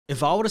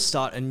If I were to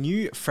start a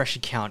new fresh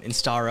account in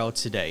Star Rail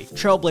today,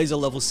 Trailblazer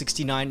level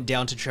 69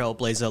 down to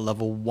Trailblazer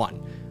level 1,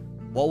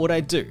 what would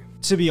I do?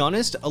 To be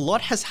honest, a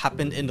lot has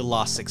happened in the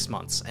last 6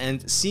 months,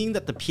 and seeing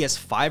that the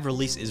PS5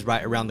 release is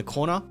right around the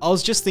corner, I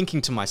was just thinking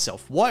to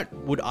myself, what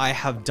would I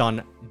have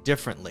done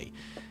differently?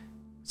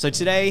 So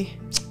today,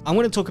 I'm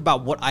going to talk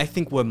about what I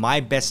think were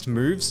my best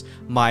moves,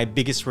 my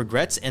biggest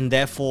regrets, and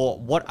therefore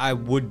what I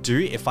would do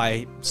if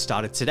I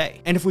started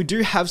today. And if we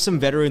do have some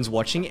veterans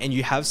watching and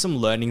you have some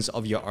learnings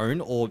of your own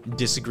or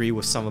disagree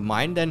with some of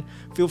mine, then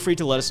feel free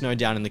to let us know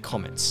down in the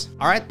comments.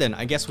 Alright then,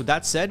 I guess with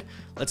that said,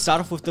 let's start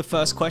off with the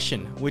first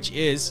question, which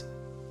is,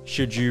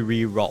 should you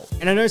re-roll?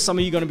 And I know some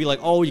of you are going to be like,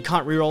 oh, you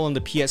can't re-roll on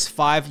the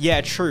PS5.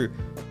 Yeah, true.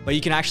 But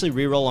you can actually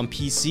re-roll on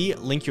PC,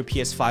 link your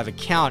PS5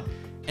 account,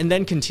 and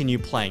then continue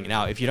playing.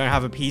 Now, if you don't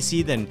have a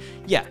PC, then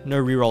yeah, no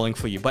re-rolling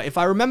for you. But if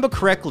I remember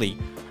correctly,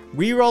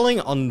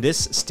 re-rolling on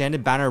this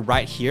standard banner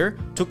right here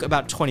took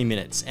about 20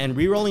 minutes, and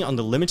re-rolling on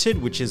the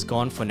limited, which is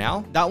gone for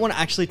now, that one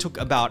actually took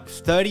about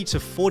 30 to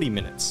 40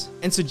 minutes.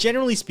 And so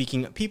generally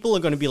speaking, people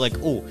are going to be like,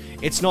 oh,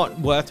 it's not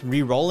worth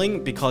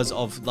re-rolling because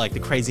of like the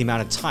crazy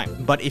amount of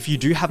time. But if you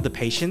do have the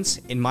patience,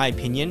 in my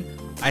opinion,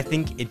 I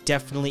think it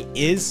definitely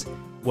is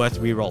worth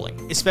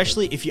re-rolling,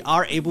 especially if you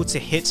are able to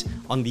hit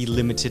on the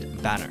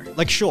limited banner.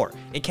 Like sure,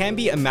 it can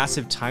be a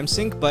massive time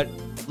sink, but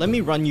let me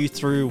run you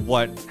through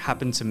what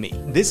happened to me.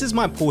 This is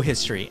my pull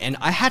history, and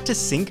I had to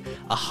sink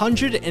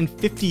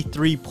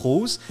 153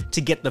 pulls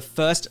to get the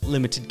first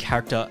limited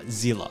character,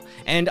 Zilla.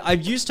 And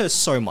I've used her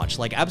so much,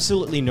 like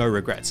absolutely no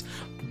regrets.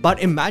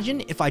 But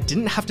imagine if I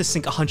didn't have to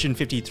sink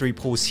 153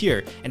 pulls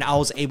here, and I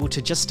was able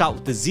to just start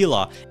with the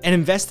Zilla and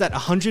invest that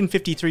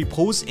 153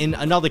 pulls in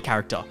another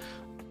character.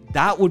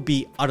 That would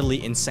be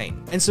utterly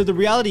insane. And so the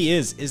reality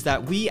is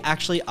that we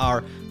actually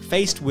are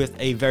faced with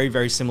a very,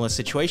 very similar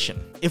situation.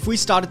 If we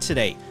started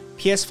today,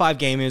 PS5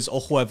 gamers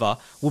or whoever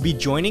will be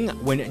joining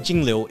when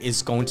Jingliu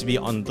is going to be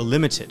on the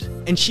limited.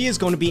 And she is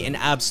going to be an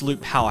absolute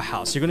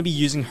powerhouse. You're going to be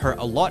using her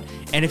a lot.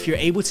 And if you're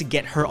able to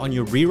get her on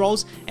your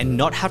rerolls and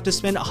not have to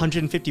spend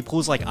 150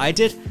 pulls like I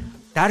did,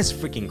 that is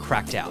freaking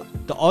cracked out.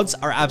 The odds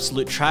are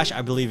absolute trash.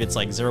 I believe it's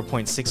like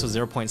 0.6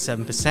 or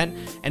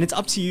 0.7%, and it's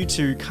up to you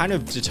to kind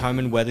of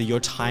determine whether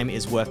your time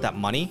is worth that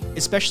money,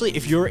 especially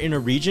if you're in a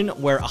region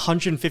where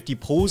 150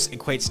 pulls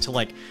equates to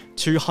like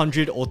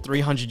 200 or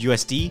 300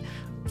 USD.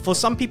 For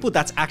some people,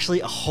 that's actually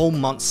a whole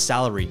month's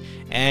salary.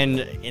 And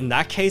in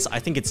that case, I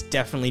think it's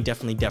definitely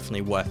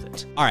worth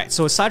it. All right,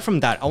 so aside from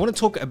that, I want to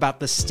talk about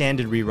the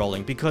standard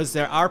re-rolling, because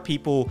there are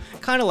people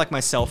kind of like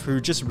myself who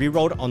just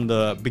re-rolled on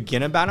the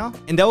beginner banner,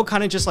 and they were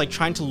kind of just like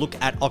trying to look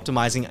at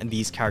optimizing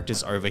these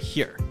characters over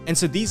here. And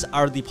so these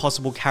are the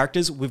possible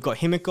characters. We've got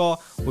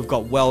Himiko, we've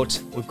got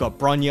Welt, we've got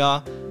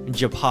Bronya,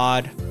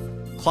 Japad,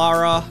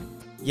 Clara,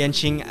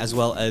 Yanqing, as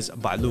well as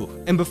Bailu.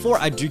 And before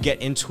I do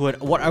get into it,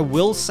 what I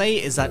will say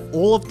is that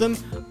all of them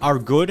are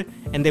good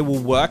and they will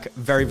work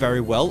very,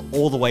 very well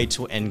all the way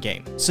to end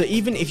game. So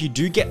even if you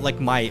do get like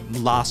my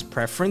last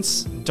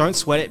preference, don't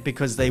sweat it,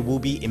 because they will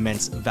be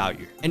immense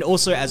value. And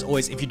also, as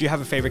always, if you do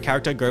have a favorite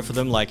character, go for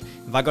them. Like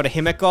if I got a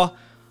Himeko,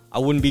 I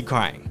wouldn't be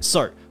crying.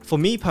 So for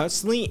me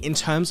personally, in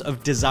terms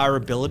of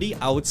desirability,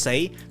 I would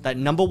say that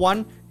number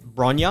 1,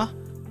 Bronya,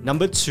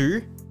 number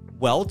 2,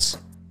 Welt,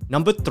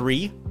 number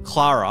 3,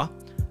 Clara,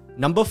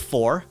 number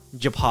 4,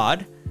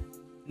 Japad,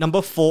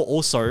 number 4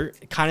 also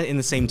kind of in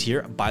the same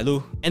tier,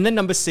 Bailu, and then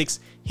number 6,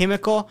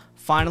 Himiko,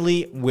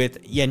 finally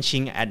with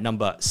Yanqing at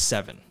number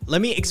 7. Let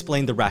me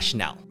explain the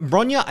rationale.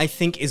 Bronya, I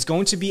think, is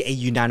going to be a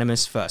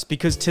unanimous first,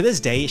 because to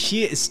this day,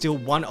 she is still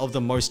one of the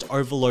most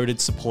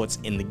overloaded supports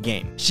in the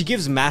game. She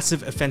gives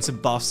massive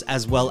offensive buffs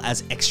as well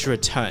as extra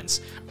turns,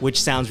 which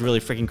sounds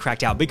really freaking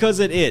cracked out, because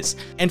it is.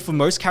 And for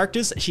most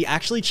characters, she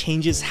actually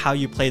changes how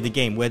you play the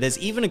game, where there's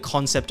even a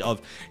concept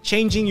of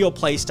changing your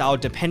playstyle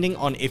depending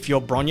on if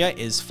your Bronya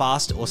is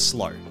fast or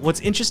slow.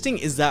 What's interesting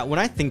is that when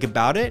I think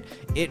about it,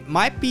 it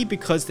might be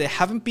because there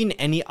haven't been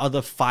any other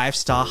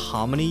 5-star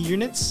harmony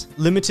units,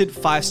 limited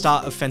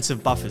 5-star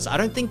offensive buffers. I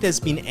don't think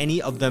there's been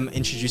any of them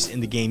introduced in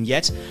the game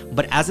yet,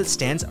 but as it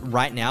stands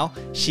right now,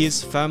 she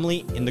is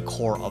firmly in the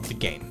core of the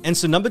game. And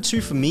so number 2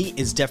 for me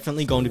is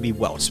definitely going to be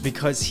Welch,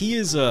 because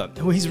he's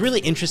really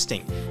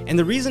interesting. And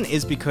the reason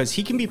is because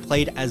he can be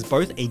played as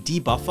both a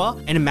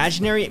debuffer, an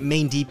imaginary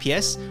main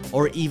DPS,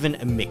 or even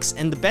a mix.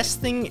 And the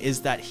best thing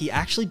is that he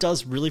actually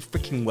does really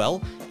freaking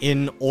well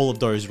in all of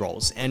those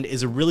roles, and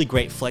is a really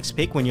great flex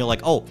pick when you're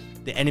like, oh,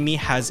 the enemy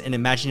has an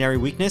imaginary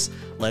weakness,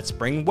 let's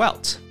bring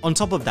Welt. On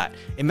top of that,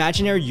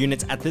 imaginary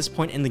units at this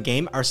point in the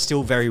game are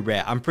still very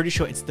rare. I'm pretty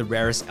sure it's the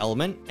rarest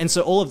element. And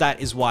so all of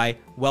that is why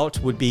Welt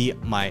would be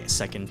my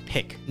second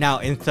pick. Now,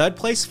 in third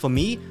place for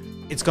me,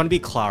 it's going to be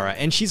Clara,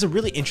 and she's a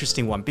really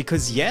interesting one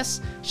because yes,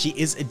 she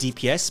is a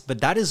DPS,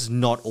 but that is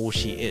not all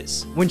she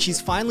is. When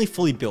she's finally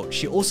fully built,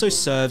 she also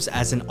serves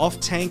as an off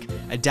tank,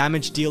 a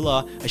damage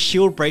dealer, a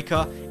shield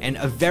breaker, and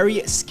a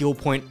very skill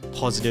point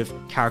positive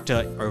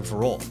character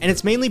overall. And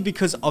it's mainly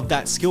because of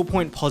that skill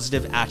point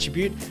positive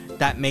attribute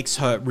that makes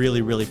her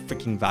really, really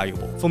freaking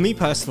valuable. For me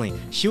personally,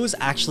 she was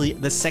actually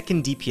the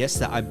second DPS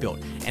that I built,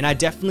 and I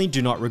definitely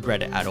do not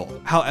regret it at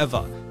all.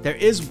 However, there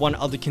is one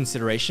other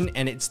consideration,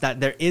 and it's that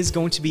there is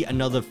going to be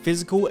another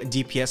physical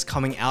DPS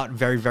coming out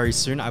very, very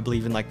soon, I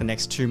believe in like the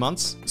next 2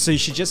 months. So you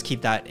should just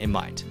keep that in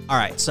mind. All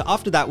right, so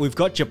after that, we've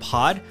got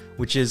Japad,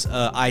 which is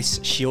Ice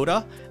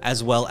Shielder,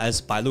 as well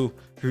as Bailu,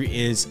 who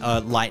is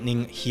a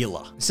Lightning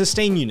Healer.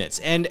 Sustain units,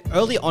 and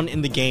early on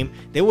in the game,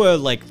 they were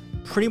like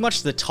pretty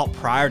much the top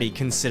priority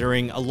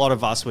considering a lot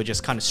of us were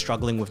just kind of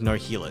struggling with no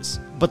healers.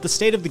 But the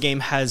state of the game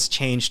has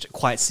changed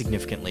quite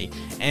significantly,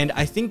 and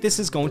I think this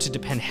is going to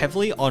depend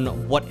heavily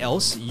on what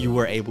else you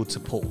were able to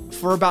pull.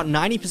 For about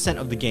 90%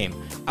 of the game,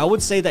 I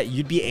would say that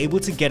you'd be able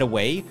to get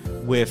away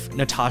with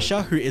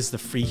Natasha, who is the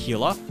free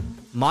healer,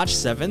 March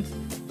 7th,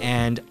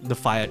 and the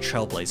Fire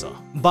Trailblazer.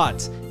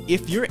 But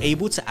if you're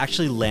able to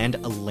actually land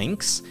a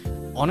Lynx,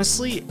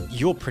 honestly,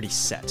 you're pretty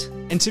set.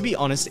 And to be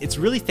honest, it's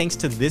really thanks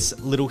to this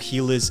little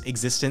healer's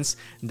existence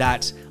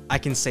that I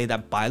can say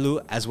that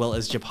Bailu as well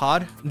as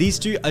Japad, these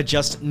two are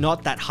just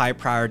not that high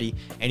priority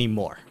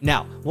anymore.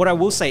 Now, what I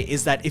will say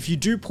is that if you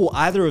do pull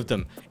either of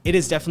them, it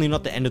is definitely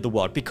not the end of the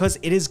world because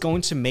it is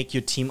going to make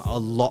your team a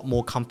lot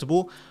more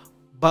comfortable.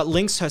 But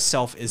Lynx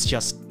herself is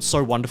just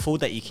so wonderful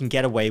that you can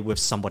get away with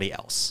somebody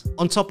else.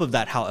 On top of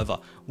that, however,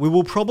 we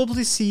will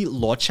probably see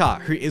Locha,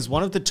 who is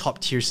one of the top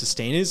tier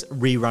sustainers,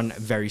 rerun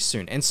very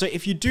soon. And so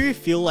if you do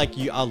feel like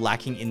you are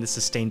lacking in the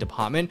sustain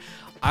department,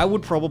 I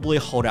would probably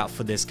hold out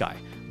for this guy.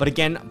 But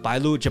again,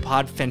 Bailu,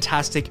 Japad,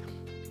 fantastic,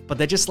 but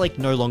they're just like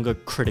no longer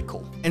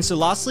critical. And so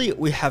lastly,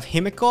 we have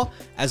Himiko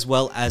as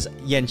well as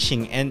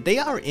Yanqing, and they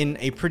are in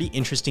a pretty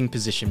interesting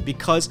position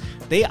because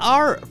they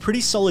are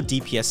pretty solid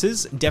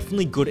DPSs,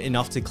 definitely good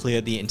enough to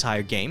clear the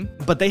entire game,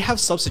 but they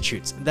have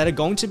substitutes that are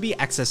going to be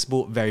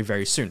accessible very,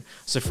 very soon.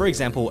 So for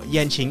example,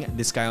 Yanqing,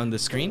 this guy on the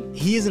screen,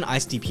 he is an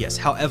ice DPS.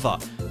 However,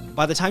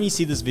 by the time you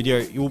see this video,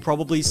 you will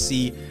probably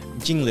see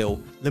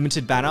Jingliu,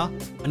 limited banner,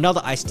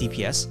 another ice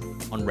DPS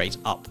on rate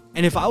up.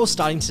 And if I was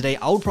starting today,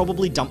 I would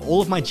probably dump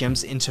all of my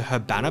gems into her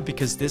banner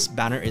because this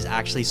banner is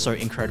actually so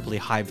incredibly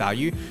high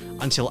value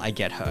until I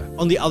get her.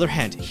 On the other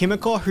hand,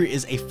 Himiko, who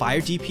is a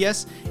fire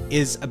DPS,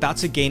 is about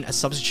to gain a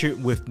substitute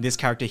with this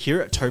character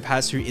here,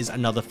 Topaz, who is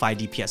another fire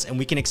DPS, and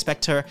we can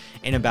expect her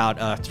in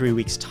about 3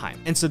 weeks time.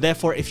 And so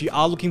therefore, if you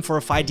are looking for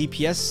a fire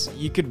DPS,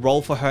 you could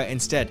roll for her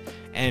instead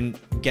and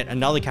get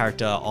another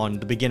character on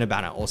the beginner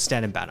banner or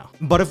standard banner.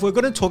 But if we're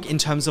going to talk in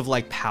terms of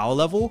like power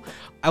level,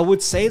 I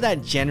would say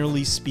that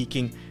generally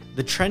speaking,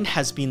 the trend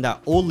has been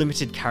that all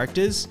limited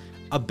characters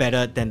are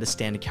better than the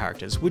standard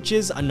characters, which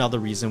is another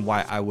reason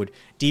why I would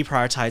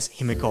deprioritize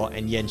Himiko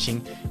and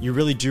Yanqing. You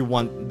really do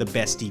want the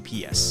best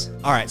DPS.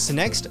 Alright, so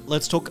next,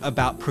 let's talk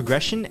about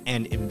progression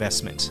and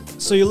investment.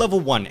 So you're level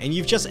 1 and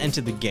you've just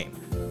entered the game.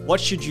 What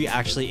should you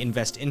actually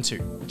invest into?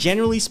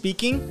 Generally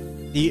speaking,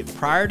 the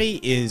priority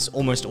is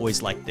almost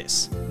always like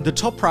this. The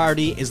top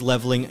priority is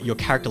leveling your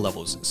character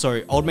levels.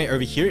 So old mate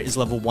over here is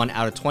level 1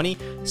 out of 20,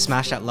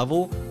 smash that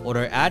level,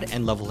 auto add,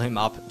 and level him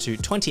up to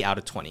 20 out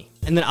of 20.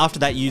 And then after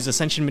that, use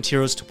ascension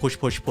materials to push.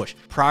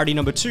 Priority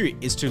number 2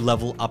 is to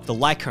level up the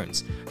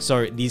Lycones.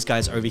 So these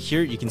guys over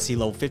here, you can see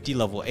level 50,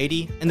 level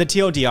 80. And the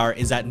TLDR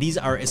is that these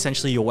are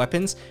essentially your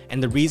weapons.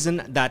 And the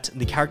reason that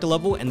the character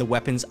level and the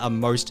weapons are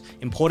most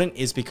important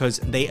is because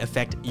they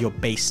affect your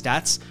base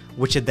stats,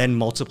 which are then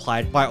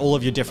multiplied by all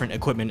of your different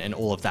equipment and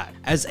all of that.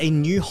 As a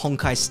new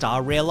Honkai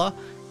Star Railer,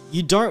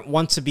 you don't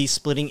want to be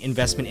splitting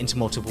investment into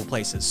multiple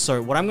places.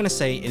 So what I'm going to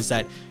say is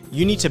that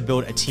you need to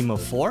build a team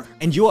of 4,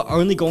 and you are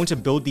only going to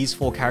build these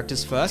 4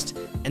 characters first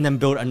and then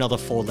build another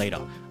 4 later.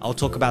 I'll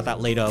talk about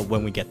that later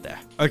when we get there.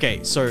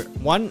 Okay, so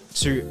 1,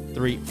 2,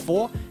 3,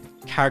 4.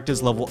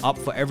 Characters level up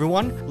for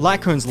everyone,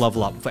 Lycones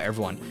level up for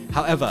everyone.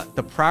 However,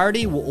 the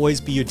priority will always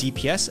be your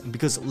DPS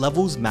because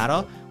levels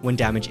matter when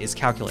damage is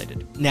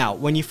calculated. Now,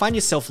 when you find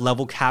yourself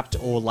level capped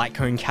or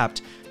Lycone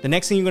capped, the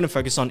next thing you're going to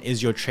focus on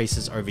is your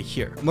traces over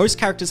here. Most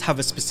characters have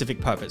a specific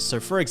purpose. So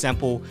for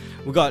example,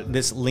 we got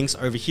this Lynx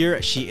over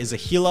here. She is a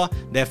healer.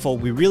 Therefore,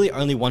 we really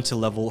only want to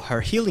level her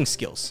healing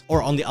skills.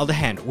 Or on the other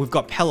hand, we've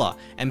got Pella,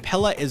 and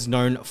Pella is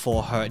known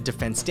for her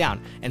defense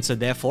down. And so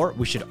therefore,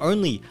 we should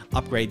only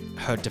upgrade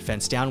her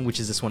defense down, which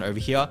is this one over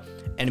here.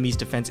 Enemy's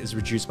defense is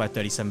reduced by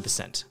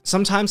 37%.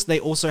 Sometimes they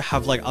also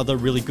have like other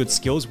really good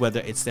skills, whether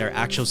it's their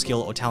actual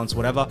skill or talents,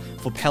 whatever.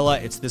 For Pella,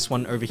 it's this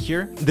one over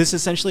here. This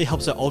essentially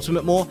helps her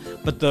ultimate more,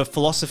 but the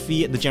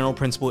philosophy, the general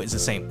principle is the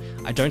same.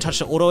 I don't touch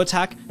the auto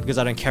attack because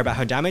I don't care about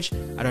her damage.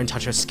 I don't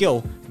touch her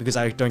skill because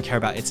I don't care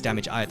about its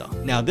damage either.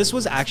 Now, this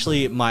was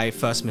actually my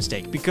first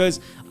mistake because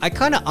I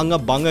kind of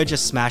unga-bunga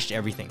just smashed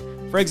everything.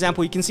 For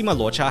example, you can see my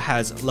Locha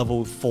has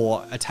level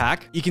 4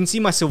 attack. You can see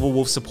my Silver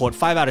Wolf support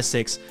 5 out of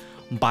 6,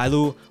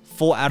 Bailu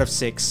 4 out of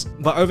 6,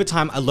 but over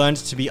time I learned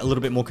to be a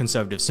little bit more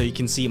conservative. So you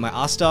can see my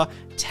R-star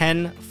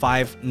 10,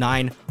 5,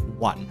 9,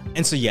 1.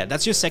 And so yeah,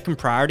 that's your second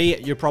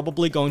priority. You're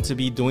probably going to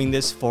be doing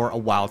this for a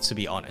while, to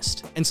be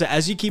honest. And so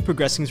as you keep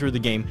progressing through the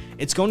game,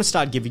 it's going to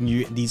start giving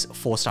you these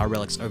 4-star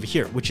relics over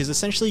here, which is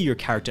essentially your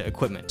character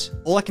equipment.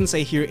 All I can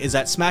say here is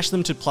that smash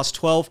them to plus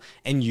 12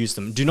 and use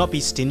them. Do not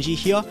be stingy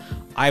here.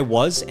 I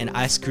was, and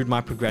I screwed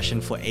my progression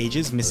for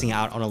ages, missing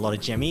out on a lot of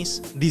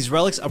gemmies. These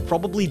relics are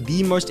probably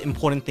the most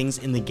important things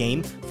in the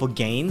game for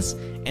gains,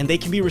 and they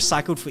can be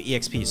recycled for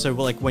EXP. So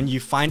like when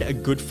you find a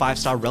good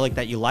 5-star relic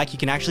that you like, you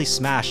can actually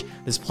smash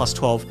this plus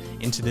 12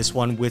 into this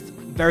one with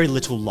very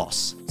little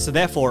loss. So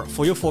therefore,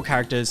 for your 4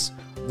 characters,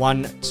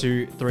 1,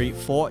 2, 3,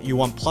 4, you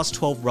want plus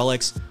 12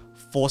 relics,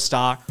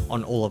 4-star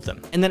on all of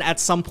them. And then at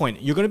some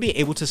point, you're going to be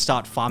able to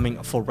start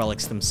farming for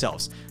relics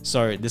themselves.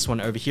 So this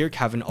one over here,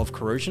 Cavern of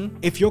Corrosion.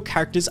 If your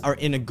characters are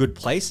in a good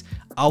place,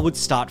 I would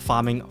start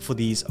farming for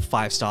these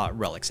 5-star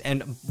relics.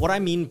 And what I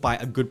mean by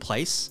a good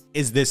place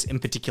is this in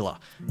particular.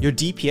 Your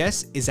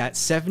DPS is at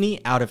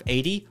 70 out of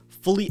 80,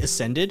 fully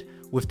ascended,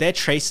 with their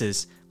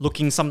traces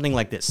looking something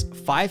like this: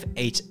 5,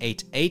 8,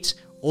 8, 8,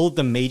 all of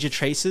the major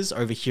traces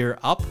over here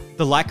up.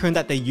 The light cone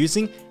that they're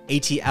using,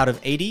 80 out of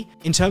 80.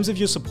 In terms of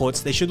your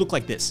supports, they should look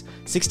like this: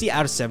 60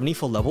 out of 70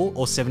 for level,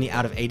 or 70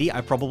 out of 80.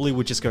 I probably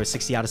would just go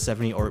 60 out of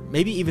 70, or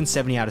maybe even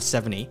 70 out of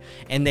 70.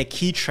 And their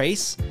key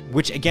trace,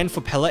 which again for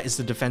Pella is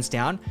the defense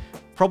down,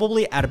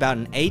 probably at about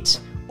an 8,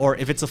 or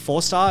if it's a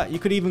 4-star, you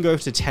could even go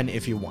to 10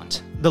 if you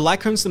want. The light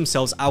cones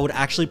themselves, I would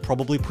actually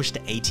probably push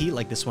to 80,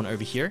 like this one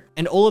over here.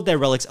 And all of their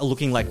relics are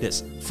looking like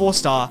this: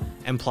 4-star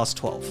and plus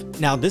 12.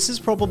 Now, this is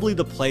probably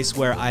the place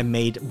where I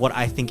made what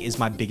I think is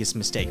my biggest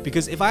mistake,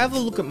 because if I have a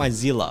look at my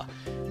Zilla,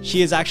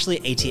 she is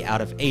actually 80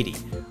 out of 80.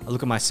 I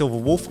look at my Silver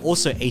Wolf,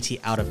 also 80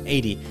 out of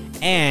 80.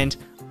 And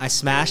I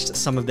smashed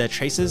some of their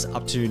traces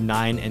up to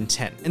 9 and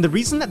 10. And the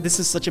reason that this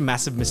is such a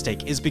massive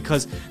mistake is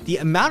because the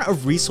amount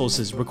of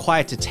resources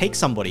required to take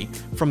somebody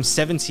from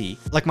 70,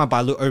 like my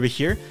Bailu over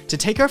here, to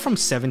take her from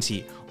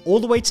 70 all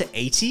the way to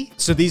 80,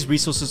 so these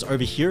resources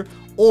over here,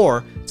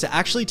 or to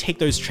actually take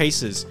those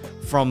traces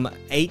from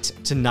 8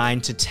 to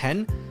 9 to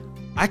 10,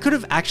 I could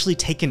have actually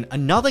taken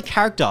another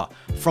character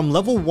from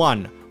level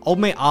 1, Old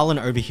Mate Arlen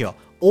over here,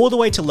 all the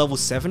way to level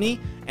 70,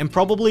 and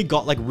probably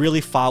got like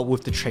really far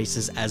with the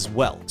traces as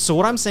well. So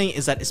what I'm saying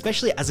is that,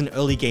 especially as an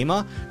early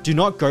gamer, do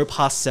not go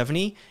past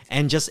 70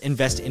 and just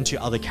invest into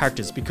other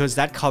characters, because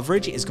that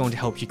coverage is going to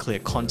help you clear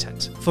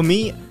content. For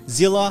me,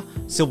 Zilla,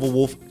 Silver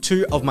Wolf,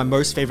 2 of my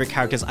most favorite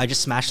characters, I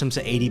just smashed them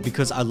to 80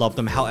 because I love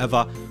them.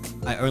 However,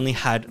 I only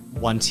had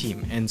 1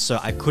 team, and so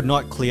I could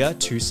not clear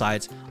 2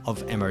 sides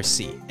of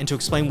MOC. And to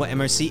explain what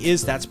MOC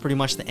is, that's pretty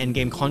much the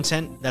endgame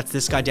content. That's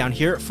this guy down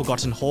here,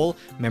 Forgotten Hall,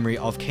 Memory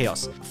of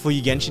Chaos. For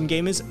you Genshin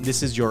gamers,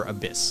 this is your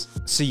Abyss.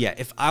 So yeah,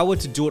 if I were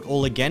to do it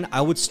all again,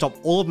 I would stop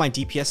all of my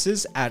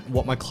DPSs at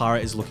what my Clara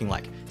is looking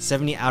like: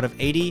 70 out of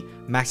 80,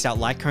 maxed out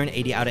light cone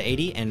 80 out of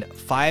 80, and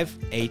 5,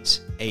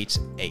 8, 8,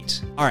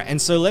 8. All right, and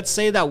so let's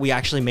say that we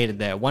actually made it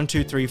there, 1,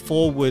 2, 3,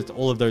 4, with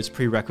all of those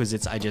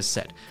prerequisites I just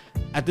said.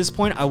 At this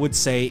point, I would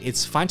say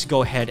it's fine to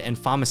go ahead and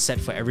farm a set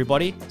for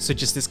everybody. So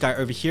just this guy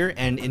over here.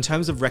 And in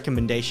terms of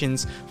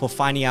recommendations for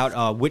finding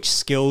out which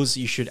skills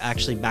you should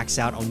actually max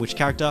out on which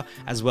character,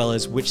 as well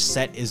as which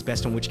set is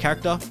best on which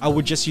character, I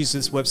would just use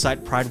this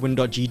website,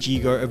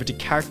 pridewin.gg, go over to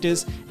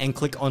characters and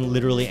click on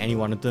literally any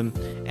one of them.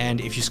 And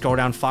if you scroll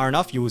down far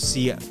enough, you will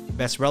see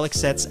best relic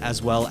sets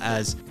as well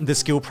as the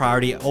skill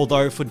priority.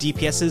 Although for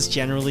DPSs,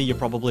 generally, you're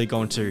probably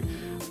going to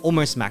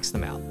almost max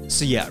them out.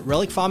 So yeah,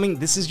 relic farming,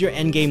 this is your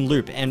endgame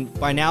loop, and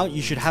by now you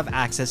should have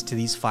access to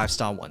these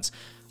 5-star ones.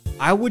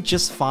 I would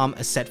just farm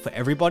a set for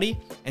everybody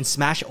and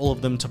smash all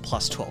of them to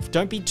plus 12.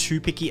 Don't be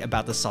too picky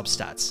about the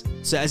substats.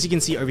 So as you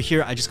can see over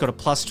here, I just got a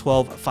plus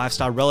 12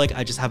 5-star relic.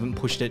 I just haven't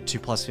pushed it to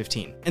plus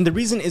 15. And the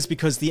reason is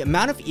because the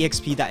amount of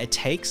EXP that it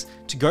takes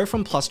to go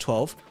from plus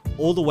 12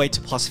 all the way to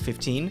plus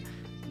 15,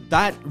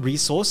 that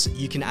resource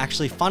you can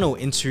actually funnel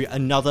into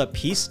another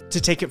piece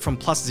to take it from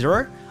plus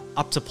 0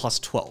 up to plus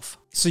 12.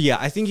 So yeah,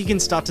 I think you can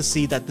start to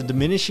see that the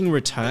diminishing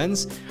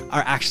returns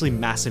are actually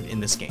massive in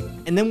this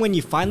game. And then when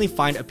you finally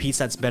find a piece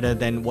that's better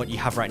than what you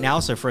have right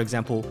now, so for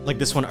example, like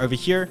this one over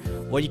here,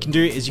 what you can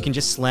do is you can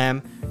just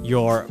slam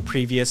your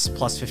previous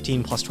plus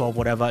 15, plus 12,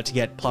 whatever, to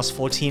get plus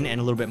 14 and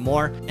a little bit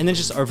more, and then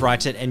just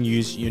overwrite it and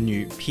use your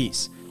new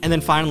piece. And then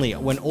finally,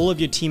 when all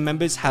of your team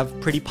members have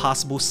pretty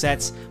passable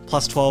sets,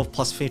 plus 12,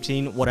 plus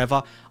 15,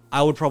 whatever,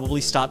 I would probably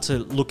start to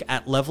look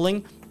at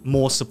leveling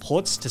more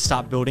supports to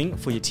start building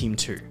for your team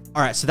too.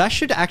 Alright, so that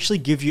should actually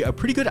give you a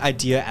pretty good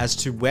idea as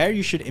to where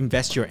you should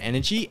invest your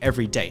energy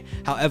every day.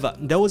 However,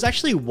 there was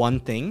actually one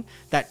thing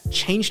that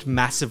changed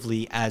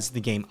massively as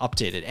the game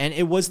updated, and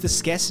it was the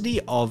scarcity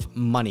of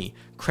money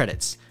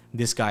credits.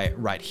 This guy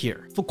right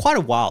here. For quite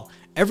a while,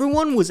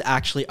 everyone was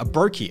actually a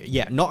brokey.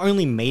 Yeah, not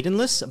only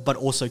maidenless, but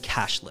also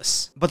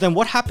cashless. But then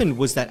what happened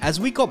was that as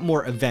we got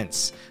more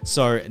events,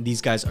 so these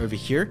guys over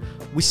here,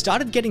 we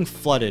started getting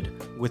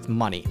flooded with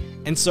money.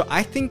 And so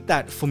I think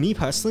that for me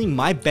personally,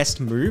 my best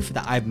move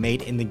that I've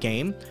made in the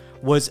game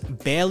was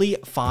barely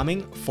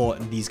farming for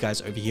these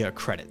guys over here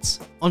credits.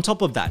 On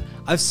top of that,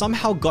 I've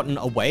somehow gotten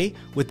away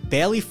with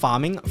barely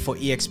farming for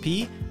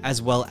EXP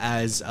as well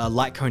as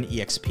Litecoin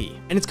EXP.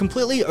 And it's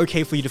completely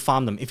okay for you to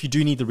farm them if you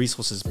do need the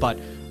resources, but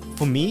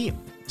for me,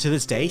 to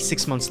this day,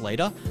 6 months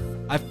later,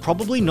 I've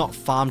probably not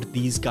farmed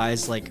these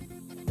guys like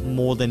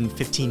more than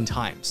 15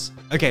 times.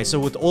 Okay, so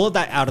with all of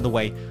that out of the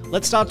way,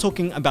 let's start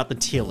talking about the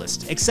tier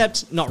list,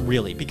 except not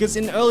really, because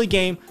in early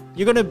game,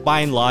 you're gonna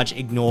by and large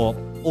ignore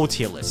all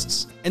tier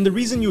lists. And the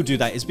reason you'll do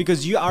that is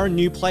because you are a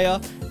new player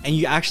and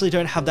you actually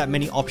don't have that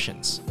many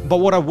options. But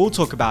what I will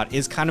talk about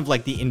is kind of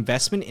like the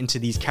investment into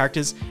these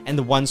characters and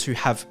the ones who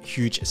have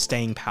huge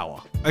staying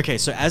power. Okay,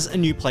 so as a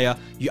new player,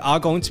 you are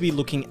going to be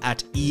looking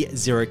at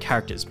E0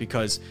 characters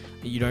because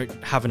you don't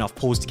have enough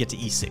pulls to get to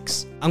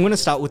E6. I'm going to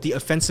start with the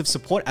offensive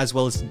support as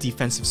well as the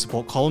defensive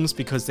support columns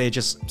because they're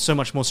just so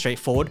much more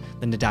straightforward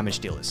than the damage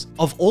dealers.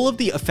 Of all of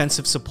the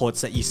offensive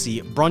supports that you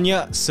see,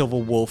 Bronya, Silver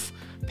Wolf,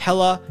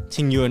 Pella,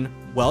 Tingyun,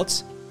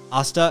 Welt,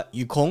 Asta,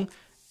 Yukong,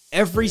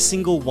 every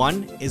single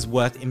one is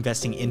worth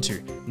investing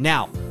into.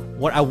 Now,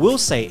 what I will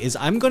say is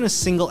I'm going to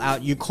single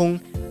out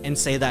Yukong and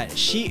say that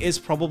she is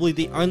probably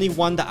the only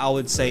one that I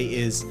would say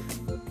is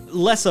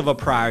less of a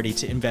priority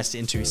to invest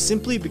into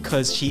simply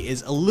because she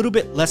is a little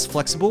bit less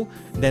flexible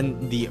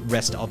than the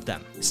rest of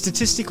them.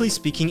 Statistically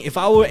speaking, if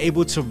I were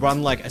able to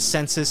run like a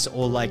census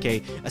or like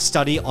a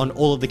study on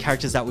all of the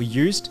characters that were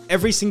used,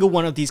 every single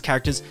one of these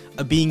characters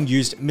are being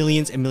used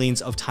millions and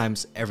millions of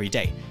times every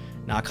day.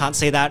 Now, I can't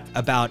say that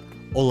about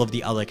all of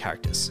the other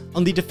characters.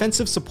 On the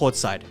defensive support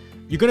side,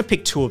 you're going to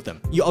pick 2 of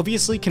them. You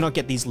obviously cannot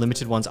get these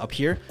limited ones up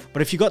here,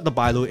 but if you got the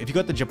Bailu, if you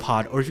got the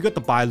Japad, or if you got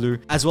the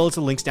Bailu, as well as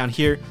the links down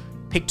here,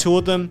 pick 2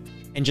 of them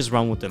and just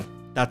run with them.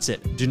 That's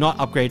it. Do not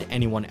upgrade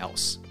anyone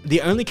else.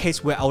 The only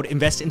case where I would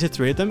invest into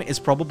 3 of them is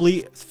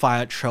probably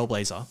Fire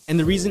Trailblazer. And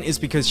the reason is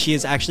because she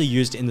is actually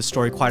used in the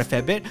story quite a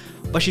fair bit,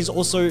 but she's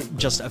also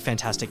just a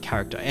fantastic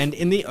character. And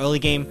in the early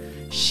game,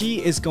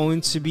 she is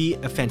going to be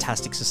a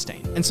fantastic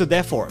sustain. And so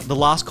therefore, the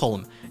last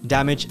column,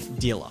 damage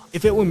dealer.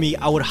 If it were me,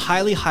 I would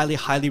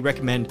highly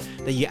recommend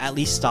that you at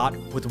least start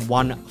with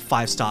 1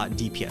 5-star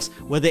DPS,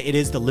 whether it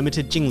is the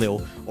limited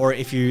Jingliu or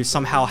if you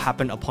somehow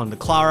happen upon the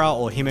Clara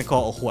or Himiko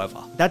or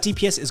whoever. That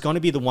DPS is going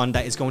to be the one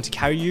that is going to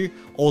carry you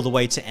all the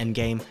way to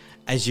endgame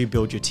as you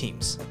build your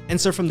teams.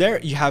 And so from there,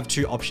 you have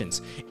 2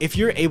 options. If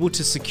you're able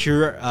to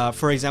secure,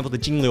 for example, the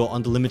Jingliu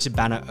on the limited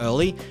banner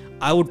early,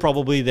 I would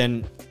probably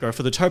then go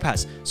for the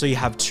Topaz. So you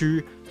have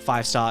 2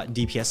 5-star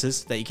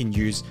DPSs that you can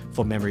use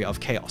for Memory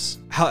of Chaos.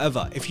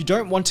 However, if you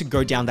don't want to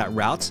go down that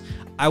route,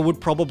 I would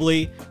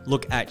probably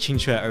look at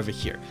Qingque over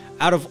here.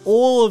 Out of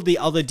all of the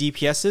other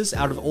DPSs,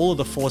 out of all of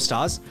the 4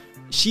 stars,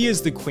 she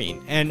is the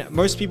queen, and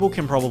most people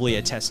can probably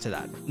attest to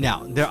that.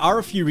 Now, there are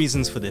a few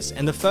reasons for this,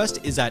 and the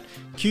first is that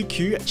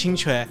QQ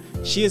Qingque,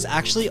 she is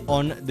actually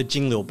on the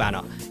Jingliu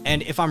banner,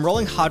 and if I'm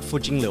rolling hard for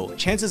Jingliu,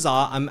 chances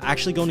are I'm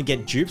actually going to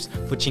get dupes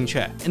for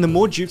Qingque, and the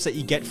more dupes that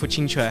you get for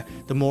Qingque,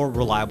 the more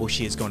reliable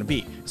she is going to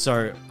be.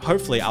 So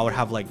hopefully I would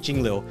have like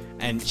Jingliu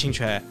and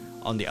Qingque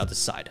on the other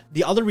side.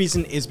 The other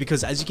reason is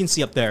because, as you can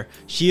see up there,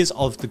 she is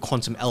of the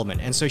quantum element,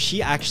 and so she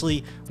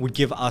actually would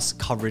give us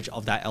coverage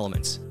of that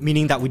element,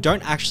 meaning that we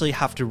don't actually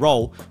have to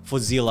roll for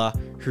Zila,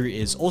 who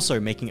is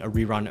also making a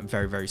rerun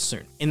very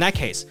soon. In that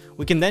case,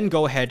 we can then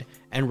go ahead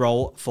and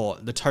roll for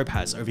the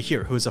Topaz over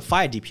here, who is a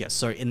fire DPS.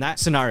 So in that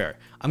scenario,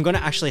 I'm going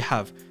to actually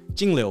have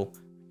Jingliu,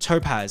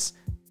 Topaz,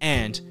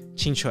 and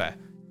Qingque,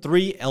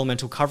 3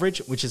 elemental coverage,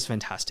 which is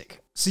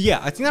fantastic. So yeah,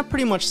 I think that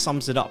pretty much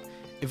sums it up.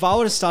 If I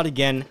were to start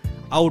again,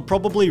 I would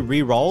probably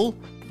re-roll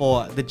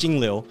for the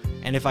Jingliu,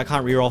 and if I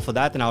can't re-roll for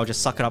that, then I would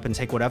just suck it up and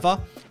take whatever,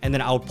 and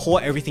then I would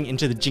pour everything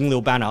into the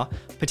Jingliu banner,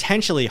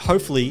 potentially,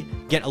 hopefully,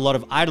 get a lot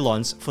of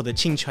Eidolons for the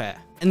Qingque.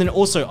 And then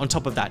also, on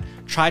top of that,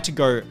 try to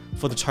go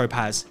for the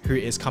Topaz, who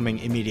is coming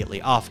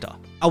immediately after.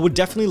 I would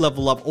definitely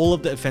level up all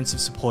of the offensive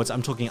supports.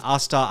 I'm talking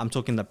Asta, I'm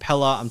talking the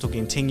Pella, I'm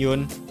talking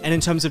Tingyun. And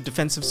in terms of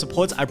defensive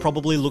supports, I'd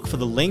probably look for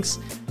the Lynx,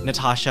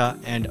 Natasha,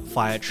 and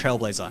Fire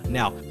Trailblazer.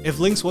 Now, if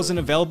Lynx wasn't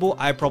available,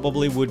 I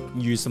probably would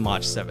use the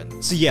March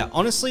 7. So yeah,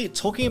 honestly,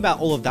 talking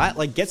about all of that,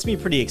 like, gets me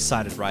pretty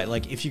excited, right?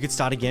 Like, if you could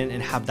start again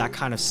and have that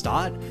kind of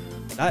start,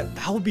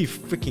 that would be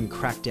freaking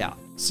cracked out.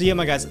 So yeah,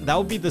 my guys, that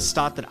would be the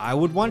start that I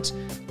would want.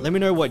 Let me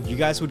know what you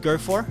guys would go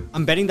for.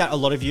 I'm betting that a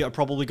lot of you are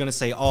probably going to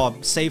say, oh,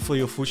 save for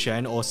your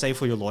Fushen or save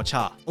for your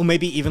Luocha, or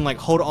maybe even like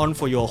hold on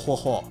for your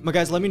Huohuo. My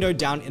guys, let me know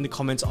down in the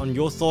comments on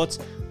your thoughts.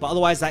 But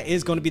otherwise, that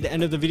is going to be the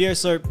end of the video.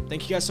 So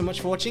thank you guys so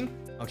much for watching.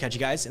 I'll catch you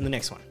guys in the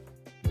next one.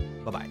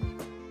 Bye-bye.